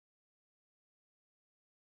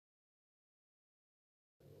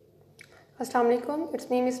अस्सलाम वालेकुम, it's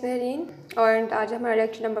me miss Mehreen और आज हमारा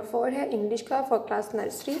लेक्चर नंबर 4 है इंग्लिश का फॉर क्लास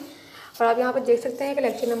नर्सरी। और आप यहाँ पर देख सकते हैं कि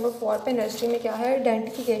लेक्चर नंबर 4 पे नर्सरी में क्या है,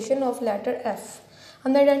 आइडेंटिफिकेशन ऑफ लेटर एफ़।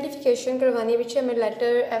 हमने आइडेंटिफिकेशन करवाने पीछे हमें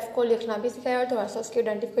लेटर एफ़ को लिखना भी सिखाया और थोड़ा सा उसकी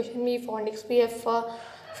आइडेंटिफिकेशन भी, फोनिक्स भी,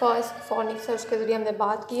 फर्स्ट फोनिक्स है उसके ज़रिए हमने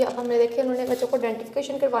बात की। अब हमने देखे उन्होंने बच्चों को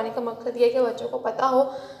आइडेंटिफिकेशन करवाने का मकसद ये है कि बच्चों को पता हो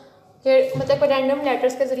कि मतलब रैंडम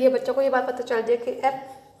लेटर्स के ज़रिए बच्चों को ये बात पता चल जाए कि एफ़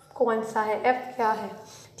कौन सा है, एफ़ क्या है।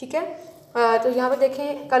 ठीक है, तो यहाँ पर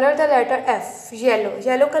देखें colour the letter F,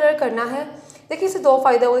 yellow colour करना है। देखिए इससे दो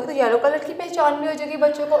फ़ायदा हुए, तो येलो कलर की पहचान भी हो जाएगी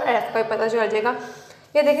बच्चों को, एफ़ का पता चल जाएगा।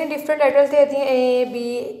 ये देखें डिफरेंट लेटर्स दे दिए ए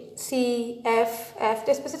बी सी एफ़,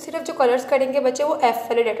 तो इसमें से सिर्फ जो कलर्स करेंगे बच्चे वो एफ़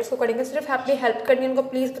वाले लेटर्स को करेंगे। सिर्फ आपने हेल्प करनी है उनको,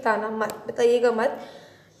 प्लीज़ बताइएगा मत।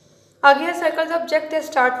 आगे है circle the object they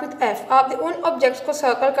start with F. आपने उन ऑब्जेक्ट्स को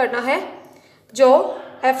सर्कल करना है जो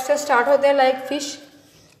एफ़ से स्टार्ट होते हैं, like fish,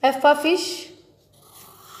 F for fish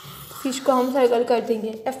को हम सर्कल कर देंगे।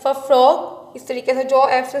 एफ़ फॉर फ्रॉग, इस तरीके से जो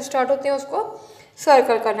एफ़ से स्टार्ट होते हैं उसको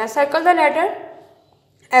सर्कल करना है। सर्कल द लेटर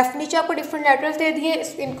एफ़, नीचे आपको डिफरेंट लेटर्स दे दिए,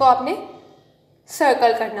 इनको आपने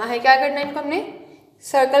सर्कल करना है। क्या करना है, इनको हमने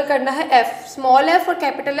सर्कल करना है, एफ़, स्मॉल एफ़ और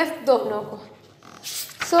कैपिटल एफ़ दोनों को।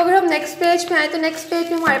 सो अगर हम नेक्स्ट पेज पे आए तो नेक्स्ट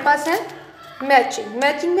पेज में हमारे पास है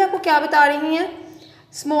मैचिंग में आपको क्या बता रही हैं,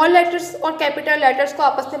 स्मॉल लेटर्स और कैपिटल लेटर्स को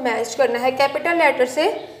आपस में मैच करना है। कैपिटल लेटर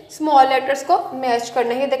से स्मॉल लेटर्स को मैच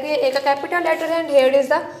करना है। देखिए ए का कैपिटल लेटर है and here is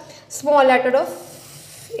the small letter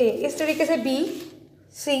of ए, इस तरीके से बी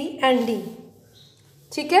सी एंड डी।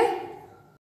 ठीक है,